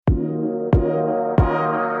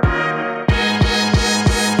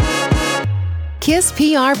KISS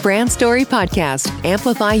PR Brand Story Podcast.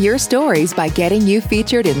 Amplify your stories by getting you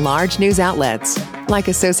featured in large news outlets like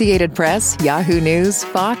Associated Press, Yahoo News,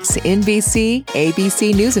 Fox, NBC,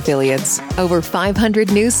 ABC News affiliates, over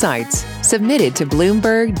 500 news sites, submitted to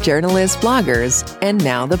Bloomberg, journalists, bloggers, and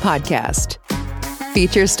now the podcast.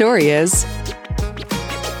 Feature story is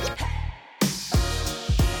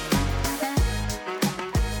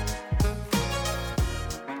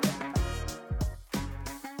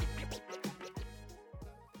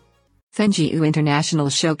Fenjiu International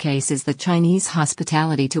showcases the Chinese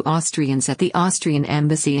hospitality to Austrians at the Austrian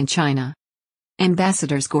Embassy in China.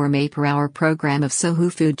 Ambassador's Gourmet Per Hour program of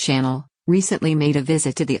Sohu Food Channel recently made a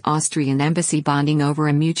visit to the Austrian Embassy, bonding over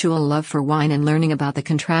a mutual love for wine and learning about the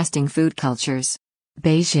contrasting food cultures.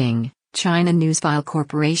 Beijing, China Newsfile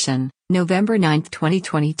Corporation, November 9,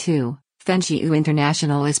 2022. Fenjiu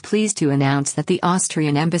International is pleased to announce that the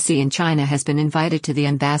Austrian Embassy in China has been invited to the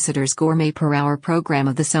Ambassador's Gourmet Per Hour program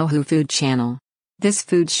of the Sohu Food Channel. This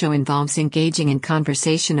food show involves engaging in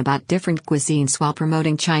conversation about different cuisines while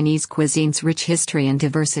promoting Chinese cuisine's rich history and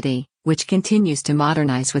diversity, which continues to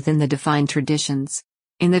modernize within the defined traditions.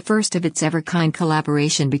 In the first of its ever-kind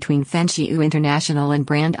collaboration between Fenjiu International and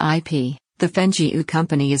Brand IP, the Fenjiu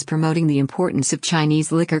company is promoting the importance of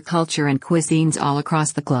Chinese liquor culture and cuisines all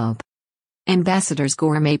across the globe. Ambassador's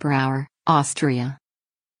Gourmet Per Hour, Austria.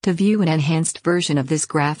 To view an enhanced version of this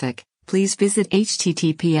graphic, please visit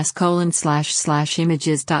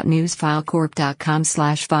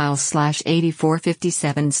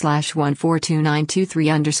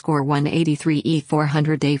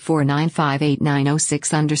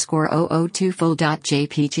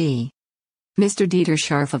Mr. Dieter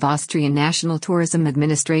Scharf of Austrian National Tourism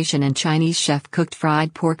Administration and Chinese chef cooked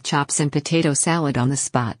fried pork chops and potato salad on the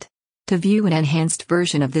spot. To view an enhanced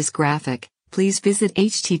version of this graphic, please visit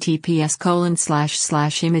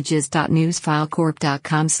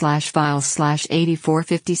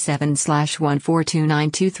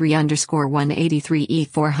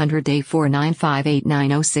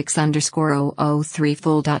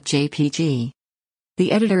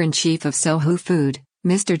The editor-in-chief of Sohu Food,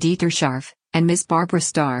 Mr. Dieter Scharf, and Ms. Barbara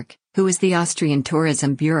Stark, who is the Austrian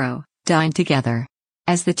Tourism Bureau, dined together.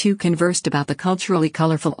 As the two conversed about the culturally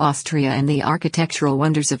colorful Austria and the architectural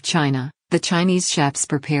wonders of China, the Chinese chefs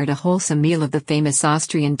prepared a wholesome meal of the famous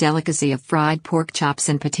Austrian delicacy of fried pork chops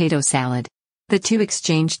and potato salad. The two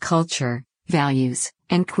exchanged culture, values,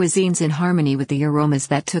 and cuisines in harmony with the aromas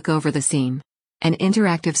that took over the scene. An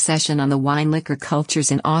interactive session on the wine liquor cultures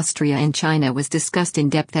in Austria and China was discussed in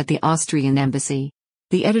depth at the Austrian Embassy.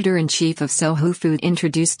 The editor-in-chief of Sohu Food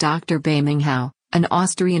introduced Dr. Bai Minghao, an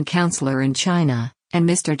Austrian counselor in China, and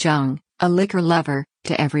Mr. Zhang, a liquor lover,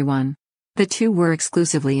 to everyone. The two were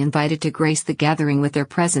exclusively invited to grace the gathering with their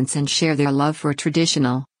presence and share their love for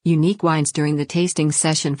traditional, unique wines during the tasting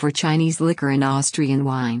session for Chinese liquor and Austrian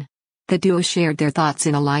wine. The duo shared their thoughts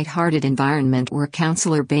in a light-hearted environment where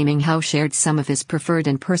Councillor Bai Minghao shared some of his preferred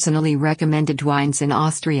and personally recommended wines in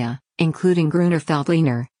Austria, including Gruner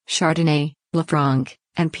Veltliner, Chardonnay, Lafranc,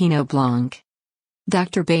 and Pinot Blanc.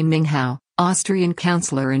 Dr. Bai Minghao, Austrian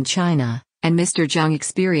counselor in China, and Mr. Zhang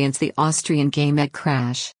experienced the Austrian game egg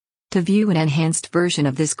crash. To view an enhanced version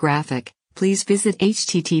of this graphic, please visit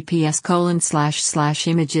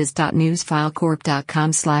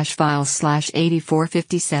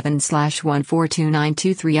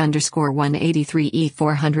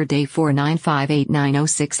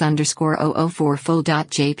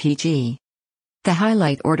The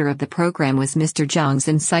highlight order of the program was Mr. Zhang's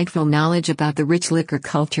insightful knowledge about the rich liquor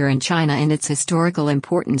culture in China and its historical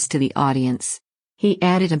importance to the audience. He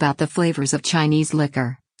added about the flavors of Chinese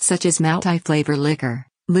liquor, such as Maotai flavor liquor,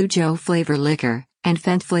 Luzhou flavor liquor, and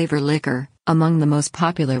Fent flavor liquor, among the most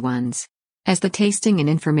popular ones. As the tasting and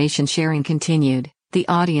information sharing continued, the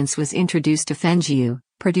audience was introduced to Fenjiu,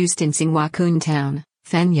 produced in Xinhua Town,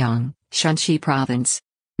 Fenyang, Shanxi Province.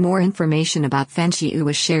 More information about Fenjiu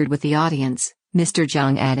was shared with the audience, Mr.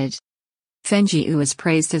 Zhang added. Fenjiu is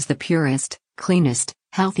praised as the purest, cleanest,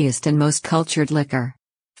 healthiest and most cultured liquor.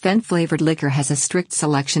 Fent-flavored liquor has a strict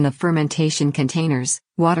selection of fermentation containers,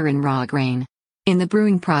 water and raw grain. In the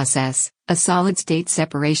brewing process, a solid-state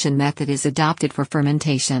separation method is adopted for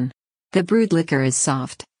fermentation. The brewed liquor is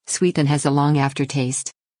soft, sweet and has a long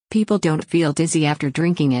aftertaste. People don't feel dizzy after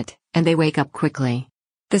drinking it, and they wake up quickly.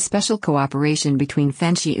 The special cooperation between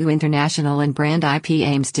Fenjiu International and Brand IP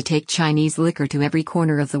aims to take Chinese liquor to every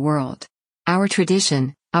corner of the world. Our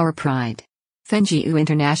tradition, our pride. Fenjiu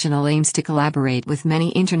International aims to collaborate with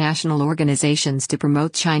many international organizations to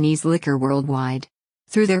promote Chinese liquor worldwide.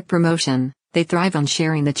 Through their promotion, they thrive on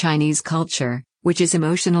sharing the Chinese culture, which is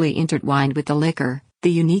emotionally intertwined with the liquor,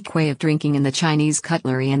 The unique way of drinking in the Chinese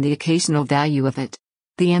cutlery and the occasional value of it.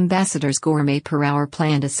 The ambassador's gourmet per hour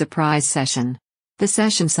planned a surprise session. The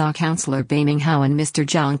session saw Councillor Bai Minghao and Mr.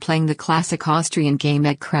 Zhang playing the classic Austrian game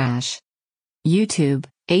Egg Crash. YouTube,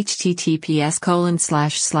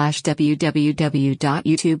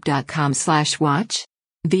 https://www.youtube.com/watch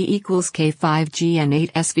V =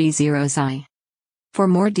 K5GN8SV0XI. For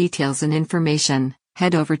more details and information,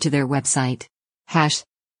 head over to their website.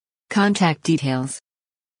 Contact details.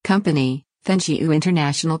 Company, Fenjiu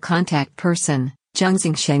International Contact Person,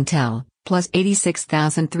 Zhengxing Shengtel, plus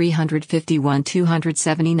 86,351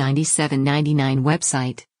 270 9799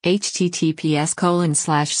 website,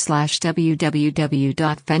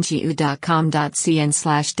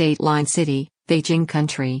 https://www.fenjiu.com.cn/dateline city, Beijing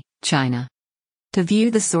country, China. To view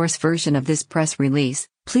the source version of this press release,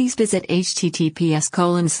 please visit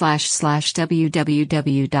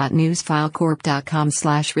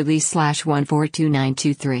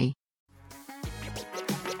https://www.newsfilecorp.com/release/142923.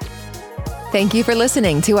 Thank you for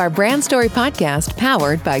listening to our Brand Story podcast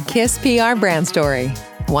powered by KISS PR Brand Story.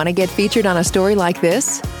 Want to get featured on a story like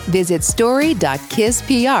this? Visit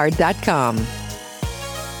story.kisspr.com.